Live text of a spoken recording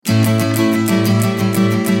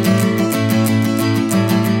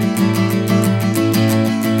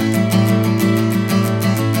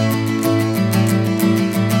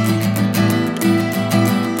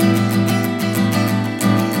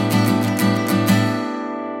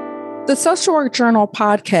The Social Work Journal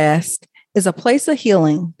podcast is a place of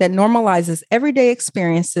healing that normalizes everyday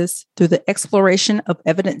experiences through the exploration of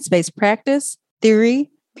evidence-based practice,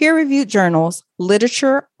 theory, peer-reviewed journals,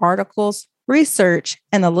 literature, articles, research,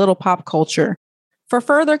 and a little pop culture. For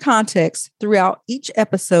further context, throughout each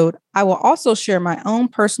episode, I will also share my own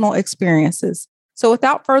personal experiences. So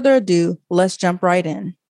without further ado, let's jump right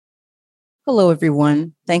in. Hello,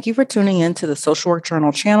 everyone. Thank you for tuning in to the Social Work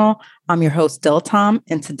Journal channel. I'm your host, Del Tom,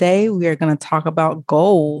 and today we are going to talk about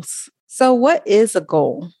goals. So what is a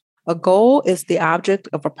goal? A goal is the object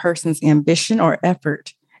of a person's ambition or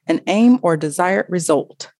effort, an aim or desired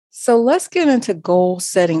result. So let's get into goal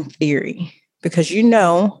setting theory, because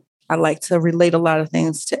I like to relate a lot of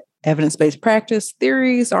things to evidence-based practice,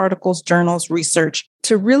 theories, articles, journals, research.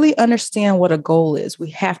 To really understand what a goal is, we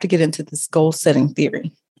have to get into this goal setting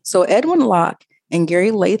theory. So Edwin Locke and Gary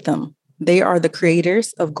Latham, they are the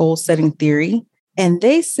creators of goal setting theory. And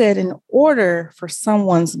they said in order for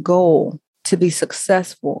someone's goal to be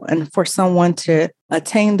successful and for someone to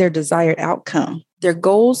attain their desired outcome, their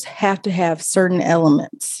goals have to have certain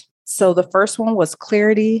elements. So the first one was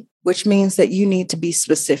clarity, which means that you need to be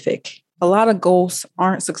specific. A lot of goals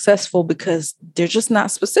aren't successful because they're just not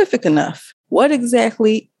specific enough. What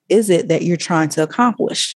exactly is it that you're trying to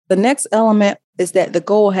accomplish? The next element is that the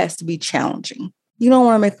goal has to be challenging. You don't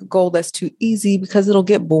want to make a goal that's too easy because it'll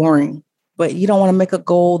get boring, but you don't want to make a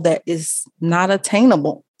goal that is not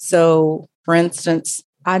attainable. So, for instance,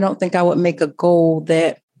 I don't think I would make a goal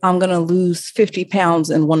that I'm going to lose 50 pounds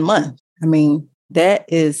in 1 month. I mean, that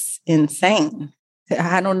is insane.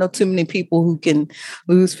 I don't know too many people who can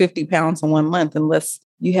lose 50 pounds in 1 month unless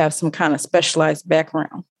you have some kind of specialized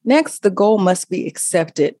background. Next, the goal must be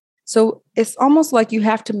accepted. So it's almost like you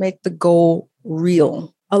have to make the goal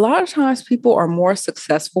real. A lot of times people are more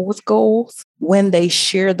successful with goals when they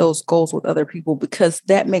share those goals with other people because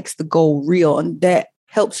that makes the goal real and that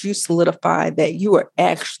helps you solidify that you are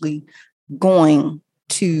actually going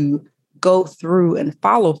to go through and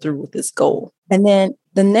follow through with this goal. And then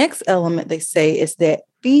the next element they say is that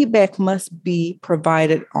feedback must be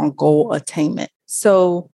provided on goal attainment.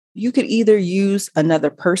 So you could either use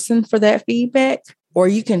another person for that feedback or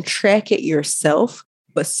you can track it yourself,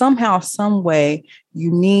 but somehow, some way, you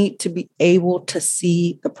need to be able to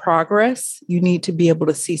see the progress. You need to be able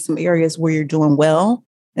to see some areas where you're doing well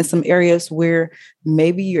and some areas where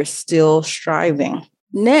maybe you're still striving.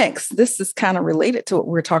 Next, this is kind of related to what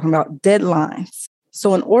we're talking about, deadlines.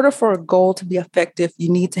 So in order for a goal to be effective, you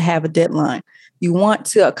need to have a deadline. You want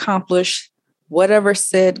to accomplish whatever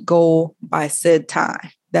said goal by said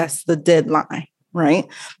time. That's the deadline, right?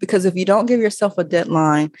 Because if you don't give yourself a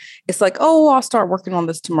deadline, it's like, oh, I'll start working on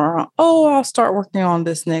this tomorrow. Oh, I'll start working on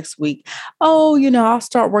this next week. Oh, I'll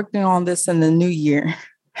start working on this in the new year.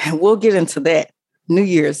 And we'll get into that. New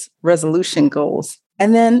Year's resolution goals.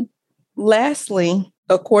 And then lastly,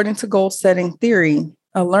 according to goal setting theory,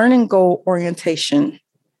 a learning goal orientation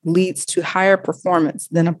leads to higher performance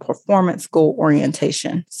than a performance goal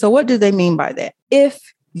orientation. So what do they mean by that? If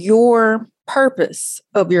your purpose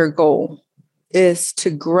of your goal is to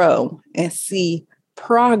grow and see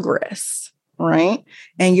progress, right?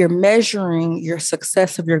 And you're measuring your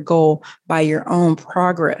success of your goal by your own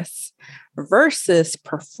progress versus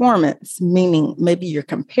performance, meaning maybe you're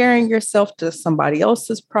comparing yourself to somebody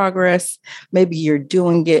else's progress. Maybe you're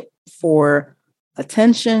doing it for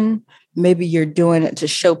attention. Maybe you're doing it to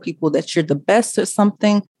show people that you're the best at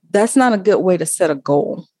something. That's not a good way to set a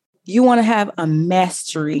goal. You want to have a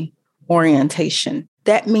mastery orientation.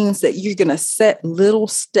 That means that you're going to set little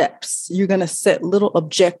steps. You're going to set little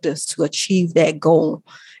objectives to achieve that goal.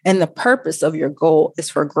 And the purpose of your goal is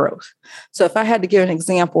for growth. So if I had to give an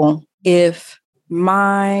example, if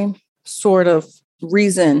my sort of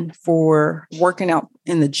reason for working out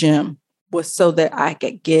in the gym was so that I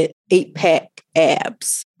could get 8-pack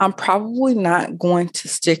abs, I'm probably not going to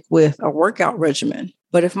stick with a workout regimen.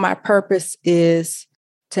 But if my purpose is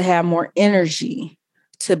to have more energy,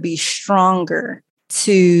 to be stronger,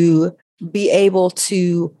 to be able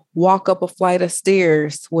to walk up a flight of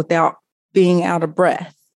stairs without being out of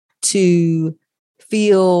breath, to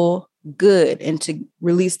feel good and to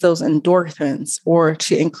release those endorphins or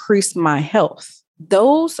to increase my health.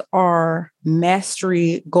 Those are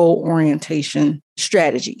mastery goal orientation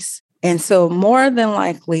strategies. And so more than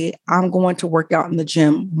likely, I'm going to work out in the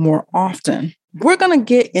gym more often. We're going to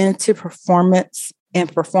get into performance and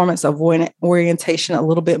performance avoidant orientation a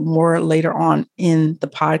little bit more later on in the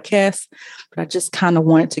podcast, but I just kind of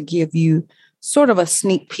wanted to give you sort of a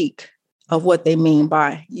sneak peek of what they mean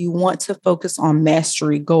by you want to focus on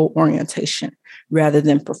mastery goal orientation rather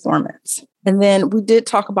than performance. And then we did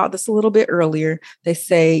talk about this a little bit earlier. They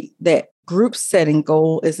say that group setting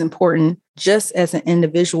goal is important just as an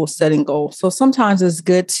individual setting goal. So sometimes it's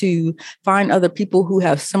good to find other people who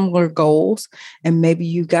have similar goals, and maybe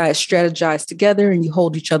you guys strategize together and you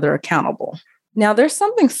hold each other accountable. Now, there's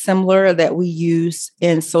something similar that we use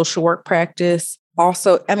in social work practice.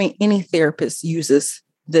 Also, any therapist uses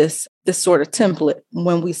this sort of template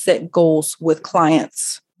when we set goals with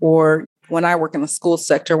clients, or when I work in the school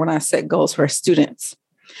sector, when I set goals for students.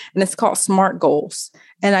 And it's called SMART goals.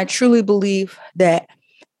 And I truly believe that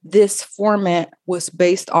this format was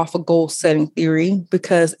based off of goal setting theory,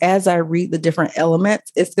 because as I read the different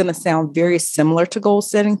elements, it's going to sound very similar to goal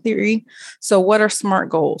setting theory. So what are SMART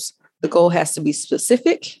goals? The goal has to be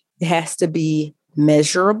specific. It has to be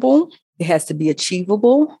measurable. It has to be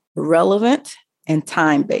achievable, relevant, and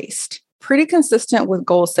time-based. Pretty consistent with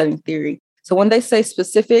goal setting theory. So when they say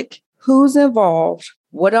specific, who's involved?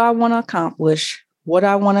 What do I want to accomplish? What do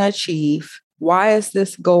I want to achieve? Why is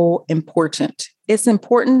this goal important? It's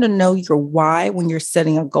important to know your why when you're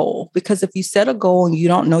setting a goal, because if you set a goal and you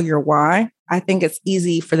don't know your why, I think it's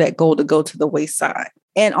easy for that goal to go to the wayside.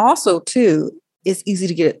 And also, too, it's easy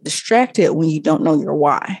to get distracted when you don't know your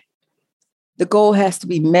why. The goal has to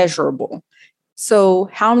be measurable. So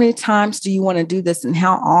how many times do you want to do this and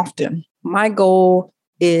how often? My goal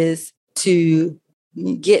is to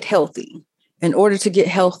get healthy. In order to get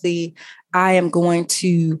healthy, I am going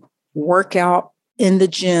to work out in the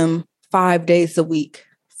gym 5 days a week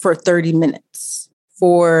for 30 minutes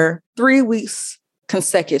for 3 weeks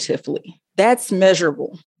consecutively. That's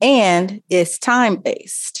measurable, and it's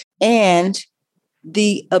time-based. And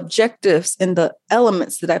the objectives and the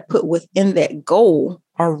elements that I put within that goal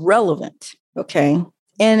are relevant, okay?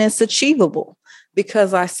 And it's achievable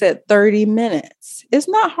because I said 30 minutes. It's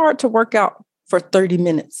not hard to work out for 30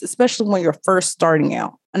 minutes, especially when you're first starting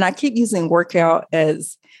out. And I keep using workout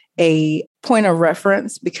as a point of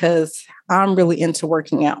reference because I'm really into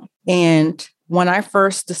working out. And when I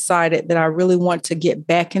first decided that I really want to get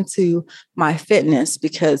back into my fitness,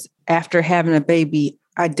 because after having a baby,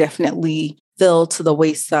 I definitely fell to the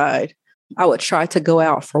wayside. I would try to go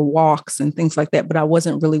out for walks and things like that, but I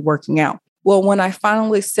wasn't really working out. Well, when I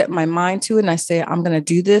finally set my mind to it and I say, I'm going to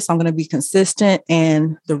do this, I'm going to be consistent.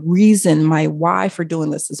 And the reason, my why for doing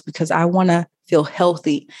this is because I want to feel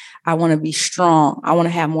healthy. I want to be strong. I want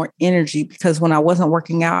to have more energy, because when I wasn't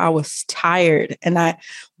working out, I was tired and I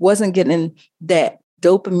wasn't getting that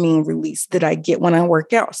dopamine release that I get when I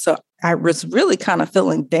work out. So I was really kind of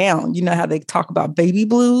feeling down. You know how they talk about baby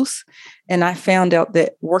blues? And I found out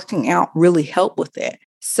that working out really helped with that.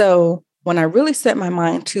 So when I really set my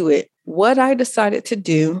mind to it, what I decided to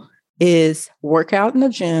do is work out in the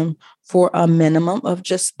gym for a minimum of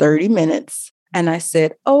just 30 minutes. And I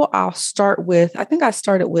said, I think I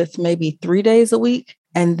started with maybe 3 days a week.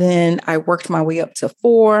 And then I worked my way up to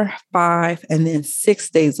 4, 5, and then 6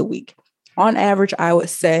 days a week. On average, I would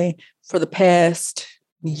say for the past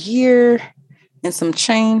year and some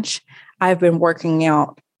change, I've been working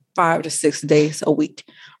out 5 to 6 days a week.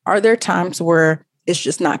 Are there times where it's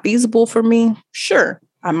just not feasible for me? Sure.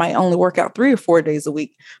 I might only work out 3 or 4 days a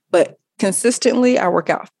week, but consistently I work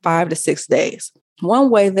out 5 to 6 days.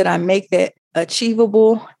 One way that I make that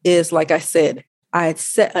achievable is, like I said, I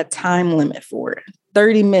set a time limit for it.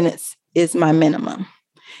 30 minutes is my minimum.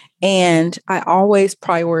 And I always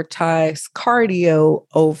prioritize cardio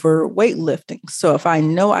over weightlifting. So if I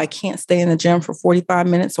know I can't stay in the gym for 45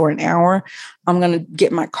 minutes or an hour, I'm going to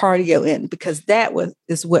get my cardio in, because that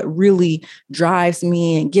is what really drives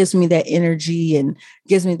me and gives me that energy and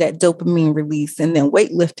gives me that dopamine release. And then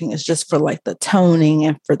weightlifting is just for like the toning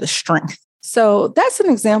and for the strength. So that's an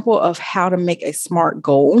example of how to make a SMART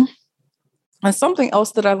goal. And something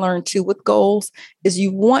else that I learned too with goals is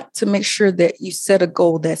you want to make sure that you set a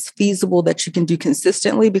goal that's feasible, that you can do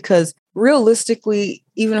consistently, because realistically,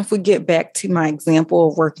 even if we get back to my example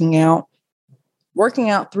of working out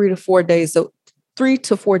 3 to 4 days, so 3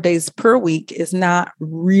 to 4 days per week is not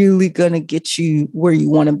really going to get you where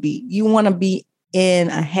you want to be. You want to be in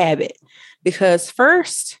a habit, because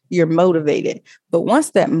first you're motivated, but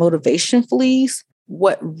once that motivation flees,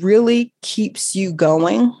 what really keeps you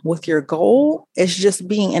going with your goal is just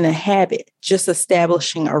being in a habit, just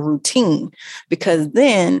establishing a routine. Because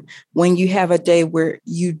then when you have a day where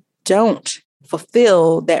you don't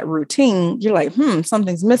fulfill that routine, you're like,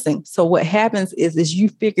 something's missing. So what happens is you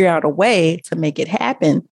figure out a way to make it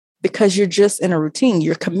happen, because you're just in a routine.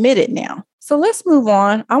 You're committed now. So let's move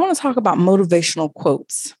on. I want to talk about motivational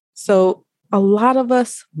quotes. So a lot of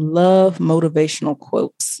us love motivational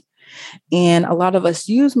quotes. And a lot of us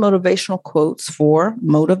use motivational quotes for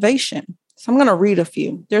motivation. So I'm going to read a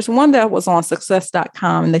few. There's one that was on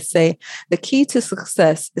success.com, and they say the key to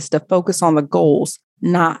success is to focus on the goals,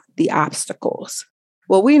 not the obstacles.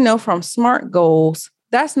 Well, we know from SMART goals,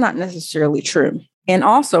 that's not necessarily true. And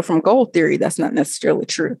also from goal theory, that's not necessarily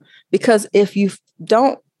true. Because if you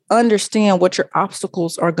don't understand what your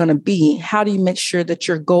obstacles are going to be, how do you make sure that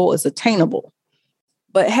your goal is attainable?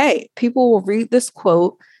 But hey, people will read this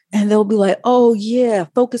quote and they'll be like, oh yeah,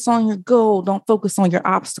 focus on your goal. Don't focus on your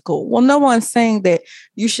obstacle. Well, no one's saying that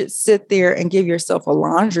you should sit there and give yourself a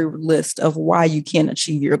laundry list of why you can't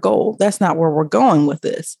achieve your goal. That's not where we're going with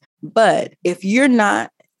this. But if you're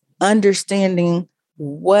not understanding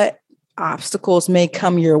what obstacles may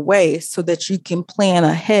come your way so that you can plan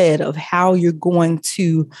ahead of how you're going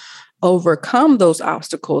to overcome those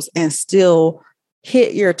obstacles and still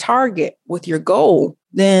hit your target with your goal,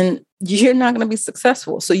 then you're not going to be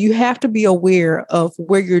successful. So you have to be aware of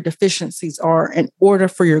where your deficiencies are in order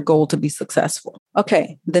for your goal to be successful.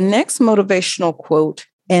 Okay, the next motivational quote,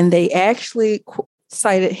 and they actually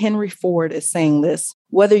cited Henry Ford as saying this: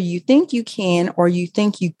 whether you think you can or you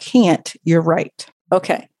think you can't, you're right.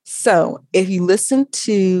 Okay, so if you listen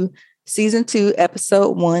to season 2,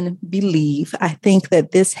 episode 1, Believe, I think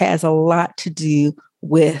that this has a lot to do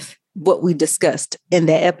with what we discussed in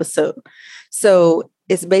that episode. So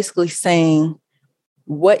it's basically saying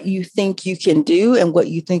what you think you can do and what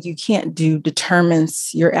you think you can't do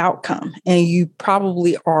determines your outcome. And you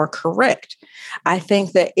probably are correct. I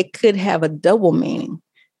think that it could have a double meaning.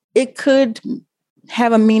 It could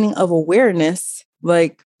have a meaning of awareness,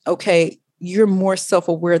 like, okay, you're more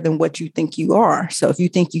self-aware than what you think you are. So if you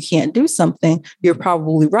think you can't do something, you're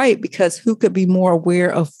probably right, because who could be more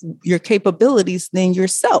aware of your capabilities than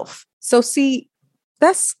yourself? So see,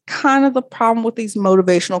 that's kind of the problem with these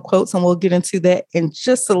motivational quotes, and we'll get into that in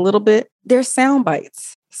just a little bit. They're sound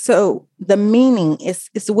bites. So the meaning is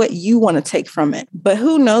what you want to take from it. But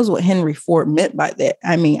who knows what Henry Ford meant by that?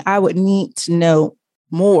 I mean, I would need to know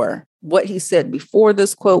more what he said before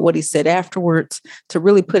this quote, what he said afterwards, to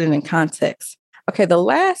really put it in context. Okay, the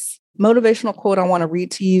last motivational quote I want to read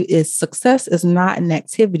to you is: success is not an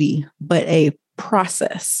activity, but a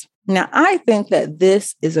process. Now, I think that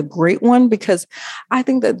this is a great one because I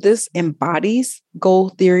think that this embodies goal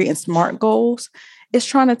theory and SMART goals. It's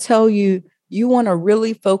trying to tell you, you want to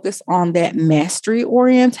really focus on that mastery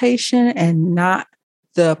orientation and not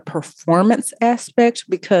the performance aspect,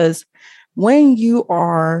 because when you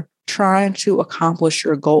are trying to accomplish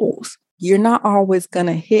your goals, you're not always going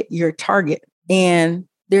to hit your target. And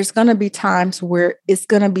there's going to be times where it's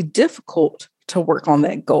going to be difficult to work on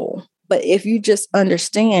that goal. But if you just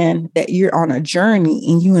understand that you're on a journey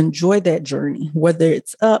and you enjoy that journey, whether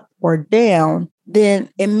it's up or down, then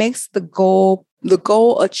it makes the goal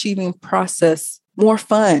achieving process more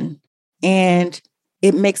fun, and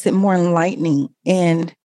it makes it more enlightening,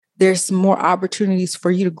 and there's more opportunities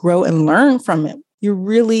for you to grow and learn from it. You're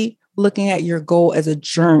really looking at your goal as a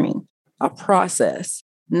journey, a process,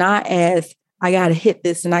 not as I got to hit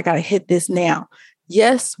this and I got to hit this now.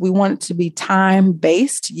 Yes, we want it to be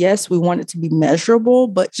time-based. Yes, we want it to be measurable,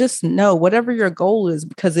 but just know whatever your goal is,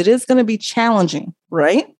 because it is going to be challenging,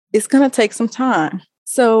 right? It's going to take some time.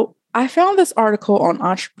 So I found this article on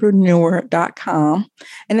entrepreneur.com,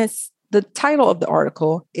 and the title of the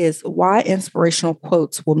article is Why Inspirational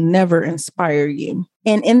Quotes Will Never Inspire You.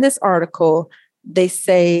 And in this article, they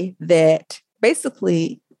say that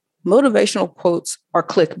basically motivational quotes are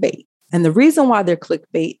clickbait. And the reason why they're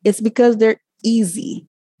clickbait is because they're easy.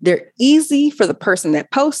 They're easy for the person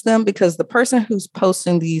that posts them, because the person who's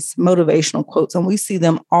posting these motivational quotes, and we see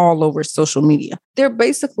them all over social media, they're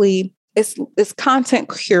basically, it's content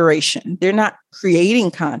curation. They're not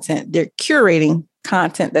creating content. They're curating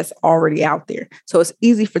content that's already out there. So it's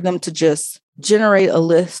easy for them to just generate a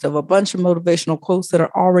list of a bunch of motivational quotes that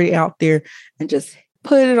are already out there and just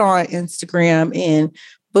put it on Instagram, and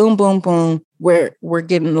boom, boom, boom, where we're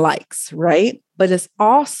getting likes, right? But it's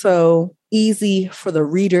also easy for the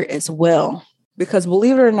reader as well, because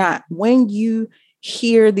believe it or not, when you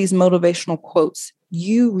hear these motivational quotes,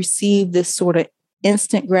 you receive this sort of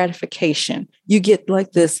instant gratification. You get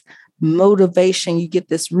like this motivation, you get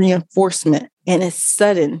this reinforcement, and it's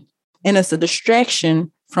sudden, and it's a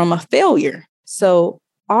distraction from a failure. So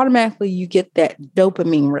automatically you get that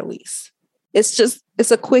dopamine release. It's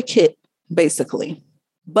a quick hit, basically,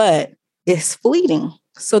 but it's fleeting.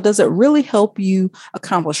 So does it really help you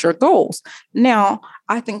accomplish your goals? Now,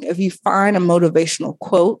 I think if you find a motivational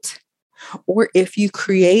quote, or if you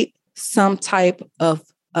create some type of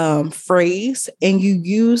phrase and you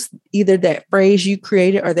use either that phrase you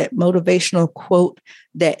created or that motivational quote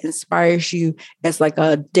that inspires you as like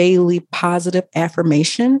a daily positive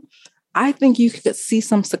affirmation, I think you could see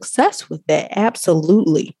some success with that.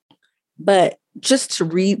 Absolutely. But just to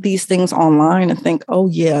read these things online and think, oh,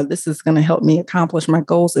 yeah, this is going to help me accomplish my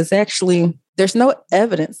goals is actually, there's no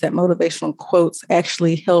evidence that motivational quotes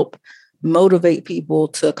actually help motivate people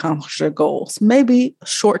to accomplish their goals. Maybe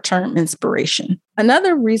short-term inspiration.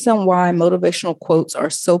 Another reason why motivational quotes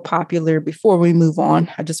are so popular, before we move on,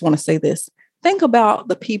 I just want to say this. Think about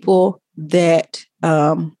the people that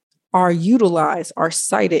are utilized, are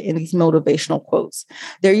cited in these motivational quotes.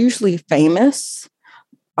 They're usually famous,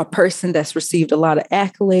 a person that's received a lot of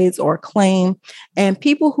accolades or acclaim, and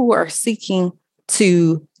people who are seeking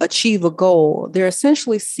to achieve a goal. They're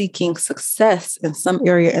essentially seeking success in some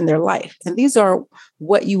area in their life. And these are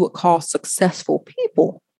what you would call successful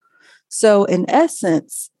people. So in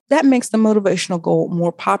essence, that makes the motivational goal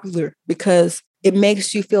more popular because it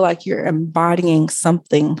makes you feel like you're embodying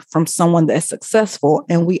something from someone that's successful.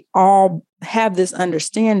 And we all have this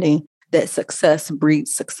understanding that success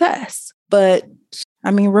breeds success. But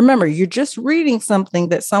I mean, remember, you're just reading something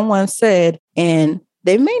that someone said, and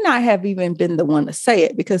they may not have even been the one to say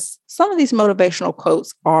it, because some of these motivational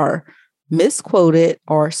quotes are misquoted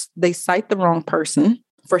or they cite the wrong person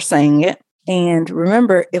for saying it. And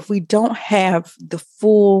remember, if we don't have the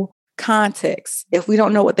full context, if we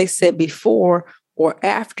don't know what they said before or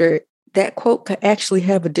after, that quote could actually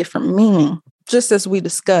have a different meaning, just as we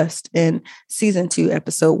discussed in season 2,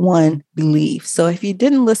 episode 1, Believe. So if you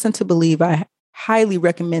didn't listen to Believe, I highly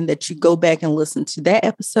recommend that you go back and listen to that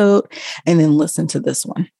episode and then listen to this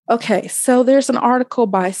one. Okay, so there's an article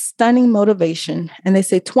by Stunning Motivation, and they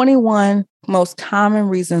say 21 most common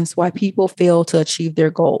reasons why people fail to achieve their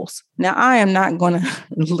goals. Now, I am not going to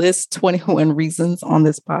list 21 reasons on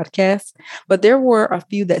this podcast, but there were a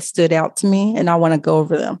few that stood out to me, and I want to go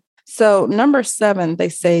over them. So number 7, they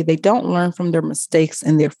say they don't learn from their mistakes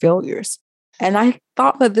and their failures. And I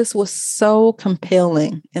thought that this was so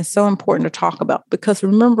compelling and so important to talk about, because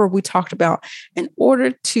remember, we talked about in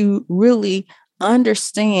order to really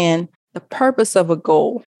understand the purpose of a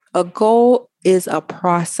goal is a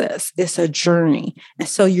process. It's a journey. And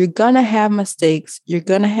so you're going to have mistakes. You're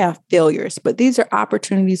going to have failures, but these are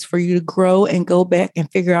opportunities for you to grow and go back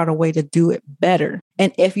and figure out a way to do it better.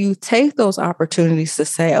 And if you take those opportunities to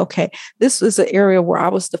say, okay, this is an area where I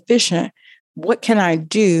was deficient. What can I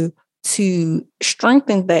do to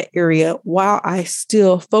strengthen that area while I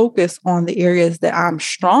still focus on the areas that I'm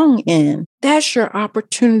strong in? That's your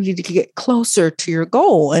opportunity to get closer to your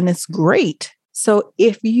goal. And it's great. So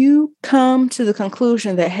if you come to the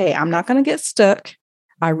conclusion that, hey, I'm not going to get stuck,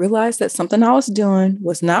 I realized that something I was doing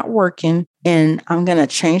was not working, and I'm going to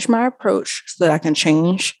change my approach so that I can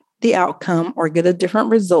change the outcome or get a different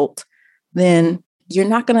result, then you're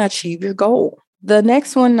not going to achieve your goal. The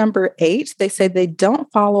next one, number 8, they say they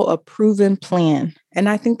don't follow a proven plan. And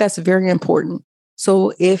I think that's very important.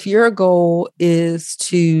 So if your goal is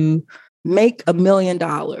to make $1 million,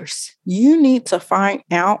 you need to find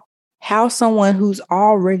out how someone who's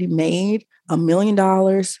already made $1 million,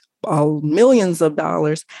 millions of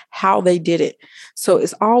dollars, how they did it. So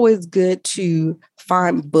it's always good to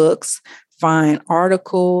find books, find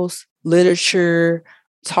articles, literature,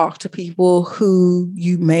 talk to people who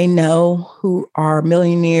you may know who are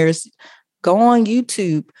millionaires. Go on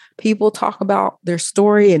YouTube. People talk about their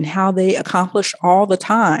story and how they accomplish all the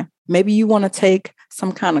time. Maybe you want to take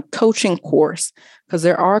some kind of coaching course, because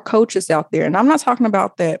there are coaches out there. And I'm not talking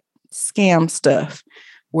about that scam stuff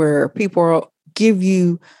where people give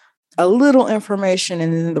you a little information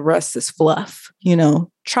and then the rest is fluff.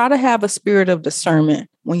 Try to have a spirit of discernment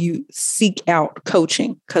when you seek out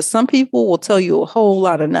coaching, because some people will tell you a whole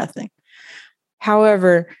lot of nothing.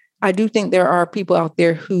 However, I do think there are people out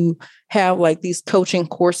there who have like these coaching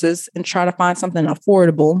courses and try to find something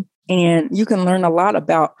affordable, and you can learn a lot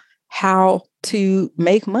about how to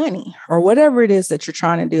make money or whatever it is that you're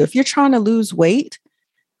trying to do. If you're trying to lose weight,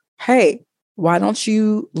 hey, why don't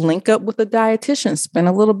you link up with a dietitian, spend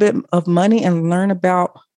a little bit of money and learn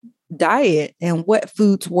about diet and what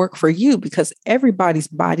foods work for you, because everybody's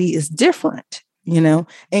body is different,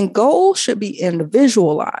 and goals should be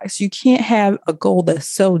individualized. You can't have a goal that's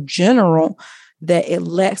so general that it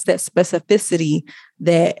lacks that specificity,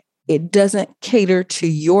 that it doesn't cater to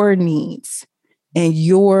your needs and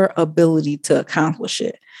your ability to accomplish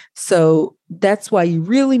it. So that's why you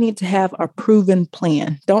really need to have a proven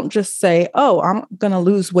plan. Don't just say, oh, I'm going to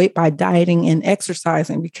lose weight by dieting and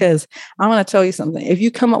exercising, because I'm going to tell you something. If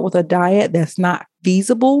you come up with a diet that's not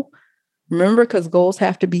feasible, remember, because goals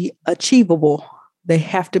have to be achievable. They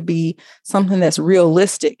have to be something that's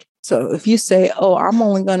realistic. So if you say, oh, I'm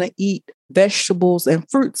only going to eat vegetables and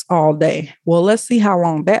fruits all day, well, let's see how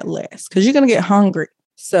long that lasts, because you're going to get hungry.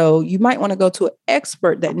 So you might want to go to an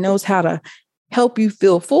expert that knows how to help you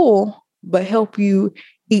feel full, but help you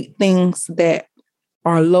eat things that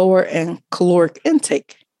are lower in caloric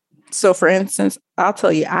intake. So for instance, I'll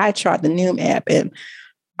tell you, I tried the Noom app and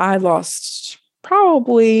I lost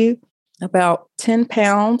probably about 10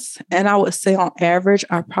 pounds. And I would say on average,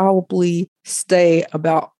 I probably stay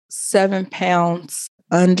about 7 pounds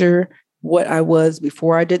under what I was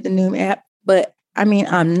before I did the Noom app. But I mean,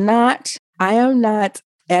 I am not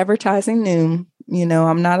advertising Noom.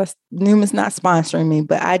 Noom is not sponsoring me,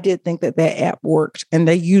 but I did think that app worked, and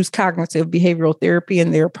they use cognitive behavioral therapy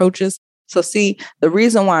in their approaches. So see, the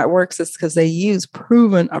reason why it works is because they use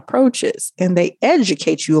proven approaches and they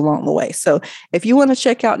educate you along the way. So if you want to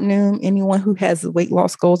check out Noom, anyone who has weight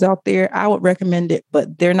loss goals out there, I would recommend it,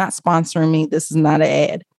 but they're not sponsoring me. This is not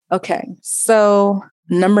an ad. Okay. So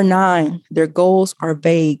number 9, their goals are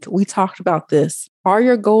vague. We talked about this. Are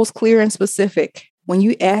your goals clear and specific? When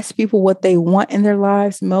you ask people what they want in their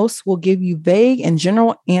lives, most will give you vague and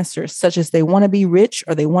general answers, such as they want to be rich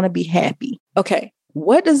or they want to be happy. Okay.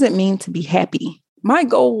 What does it mean to be happy? My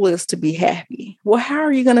goal is to be happy. Well, how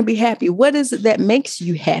are you going to be happy? What is it that makes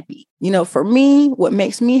you happy? For me, what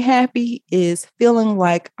makes me happy is feeling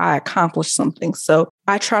like I accomplished something. So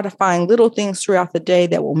I try to find little things throughout the day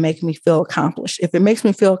that will make me feel accomplished. If it makes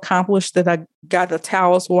me feel accomplished that I got the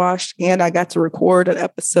towels washed and I got to record an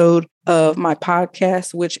episode of my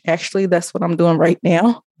podcast, which actually that's what I'm doing right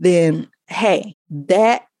now, then hey,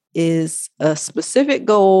 that is a specific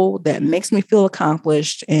goal that makes me feel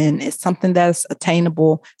accomplished, and it's something that's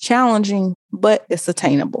attainable, challenging, but it's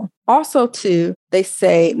attainable. Also, too, they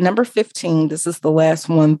say number 15, this is the last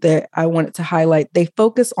one that I wanted to highlight. They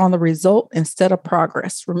focus on the result instead of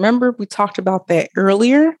progress. Remember, we talked about that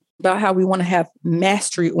earlier, about how we want to have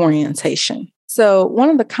mastery orientation. So one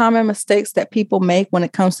of the common mistakes that people make when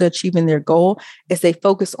it comes to achieving their goal is they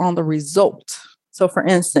focus on the result. So for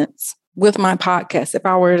instance, with my podcast, if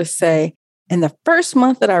I were to say, in the first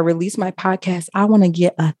month that I release my podcast, I want to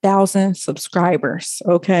get 1,000 subscribers.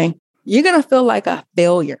 Okay. You're going to feel like a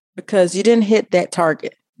failure because you didn't hit that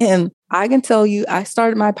target. And I can tell you, I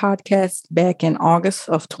started my podcast back in August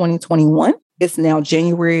of 2021. It's now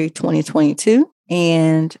January 2022,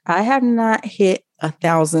 and I have not hit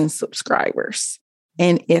 1,000 subscribers.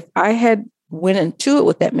 And if I had went into it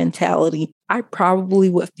with that mentality, I probably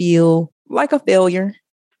would feel like a failure.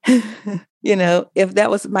 If that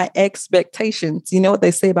was my expectations, you know what they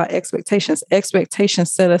say about expectations?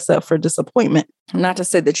 Expectations set us up for disappointment. Not to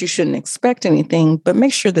say that you shouldn't expect anything, but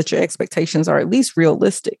make sure that your expectations are at least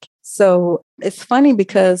realistic. So it's funny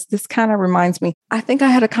because this kind of reminds me, I think I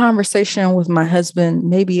had a conversation with my husband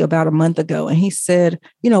maybe about a month ago, and he said,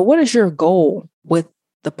 what is your goal with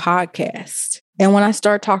the podcast? And when I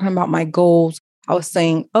started talking about my goals, I was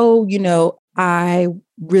saying, I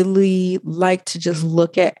really like to just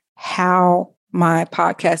look at how my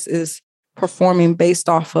podcast is performing based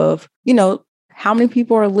off of, how many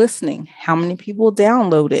people are listening, how many people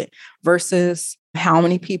download it versus how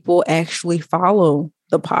many people actually follow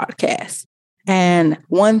the podcast. And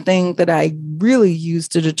one thing that I really use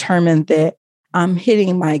to determine that I'm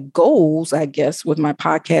hitting my goals, I guess, with my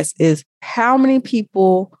podcast is how many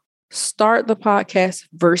people start the podcast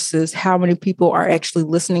versus how many people are actually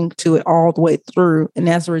listening to it all the way through. And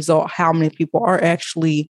as a result, how many people are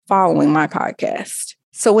actually following my podcast.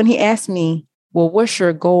 So when he asked me, well, what's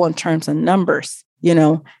your goal in terms of numbers?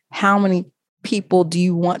 How many people do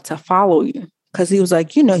you want to follow you? Because he was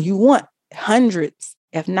like, you want hundreds,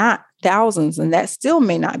 if not thousands, and that still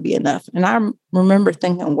may not be enough. And I remember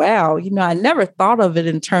thinking, wow, I never thought of it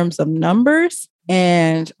in terms of numbers.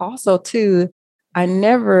 And also too, I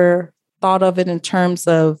never thought of it in terms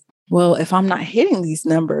of, well, if I'm not hitting these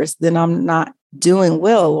numbers, then I'm not doing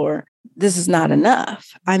well, or this is not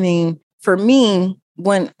enough. I mean, for me,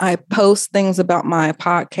 when I post things about my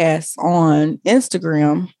podcast on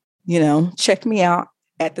Instagram, check me out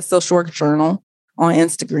at the Social Work Journal on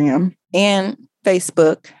Instagram and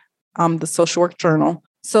Facebook, the Social Work Journal.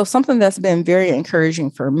 So something that's been very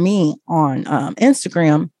encouraging for me on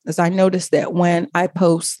Instagram is I noticed that when I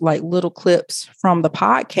post like little clips from the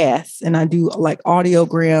podcast and I do like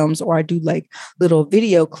audiograms or I do like little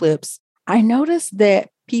video clips, I noticed that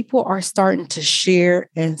people are starting to share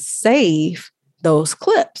and save those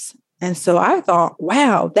clips. And so I thought,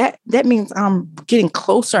 wow, that means I'm getting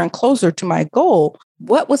closer and closer to my goal.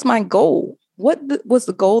 What was my goal? What was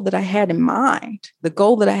the goal that I had in mind? The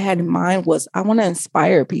goal that I had in mind was I want to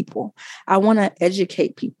inspire people. I want to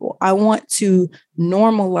educate people. I want to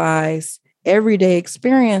normalize everyday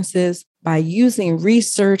experiences by using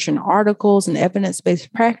research and articles and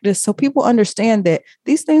evidence-based practice so people understand that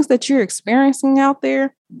these things that you're experiencing out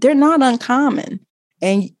there, they're not uncommon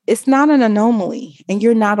and it's not an anomaly and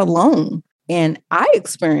you're not alone. And I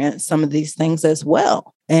experienced some of these things as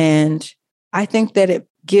well. And I think that it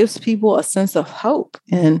gives people a sense of hope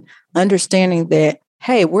and understanding that,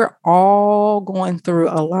 hey, we're all going through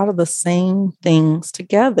a lot of the same things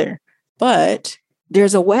together, but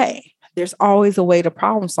there's a way. There's always a way to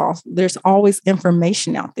problem solve. There's always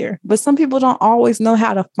information out there, but some people don't always know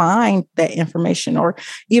how to find that information or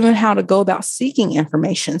even how to go about seeking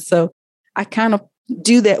information. So I kind of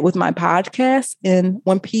do that with my podcast. And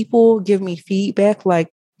when people give me feedback, like,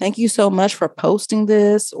 thank you so much for posting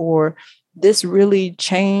this, or this really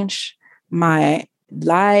changed my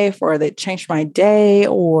life, or that changed my day,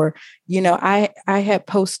 or, I had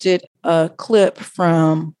posted a clip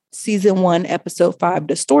from season 1, episode 5,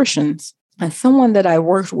 Distortions. And someone that I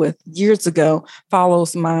worked with years ago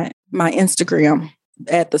follows my Instagram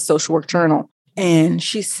at the Social Work Journal. And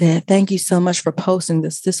she said, thank you so much for posting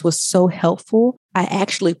this. This was so helpful. I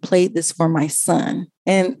actually played this for my son.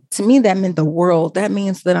 And to me, that meant the world. That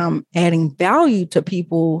means that I'm adding value to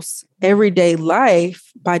people's everyday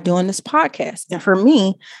life by doing this podcast. And for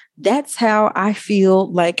me, that's how I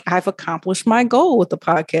feel like I've accomplished my goal with the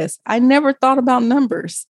podcast. I never thought about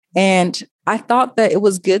numbers. And I thought that it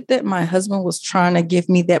was good that my husband was trying to give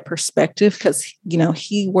me that perspective because,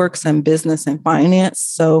 he works in business and finance.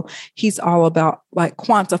 So he's all about like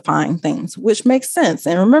quantifying things, which makes sense.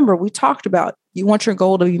 And remember, we talked about you want your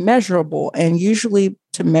goal to be measurable. And usually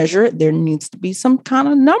to measure it, there needs to be some kind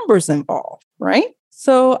of numbers involved, right?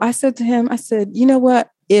 So I said to him, you know what?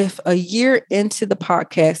 If a year into the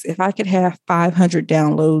podcast, if I could have 500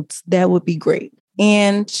 downloads, that would be great.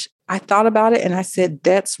 And I thought about it and I said,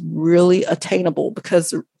 that's really attainable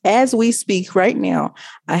because as we speak right now,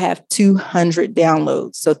 I have 200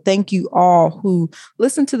 downloads. So thank you all who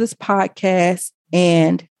listen to this podcast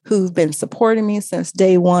and who've been supporting me since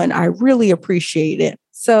day one. I really appreciate it.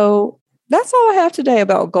 So that's all I have today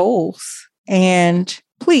about goals. And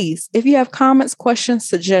please, if you have comments, questions,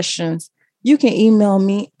 suggestions, you can email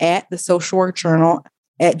me at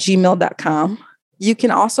thesocialworkjournal@gmail.com. You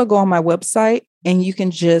can also go on my website and you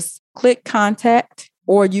can just click contact,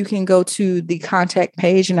 or you can go to the contact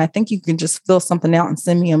page. And I think you can just fill something out and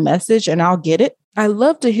send me a message and I'll get it. I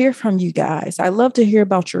love to hear from you guys. I love to hear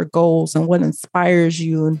about your goals and what inspires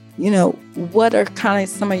you and, what are kind of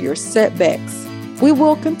some of your setbacks. We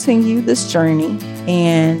will continue this journey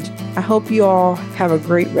and I hope you all have a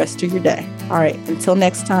great rest of your day. All right. Until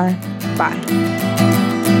next time. Bye.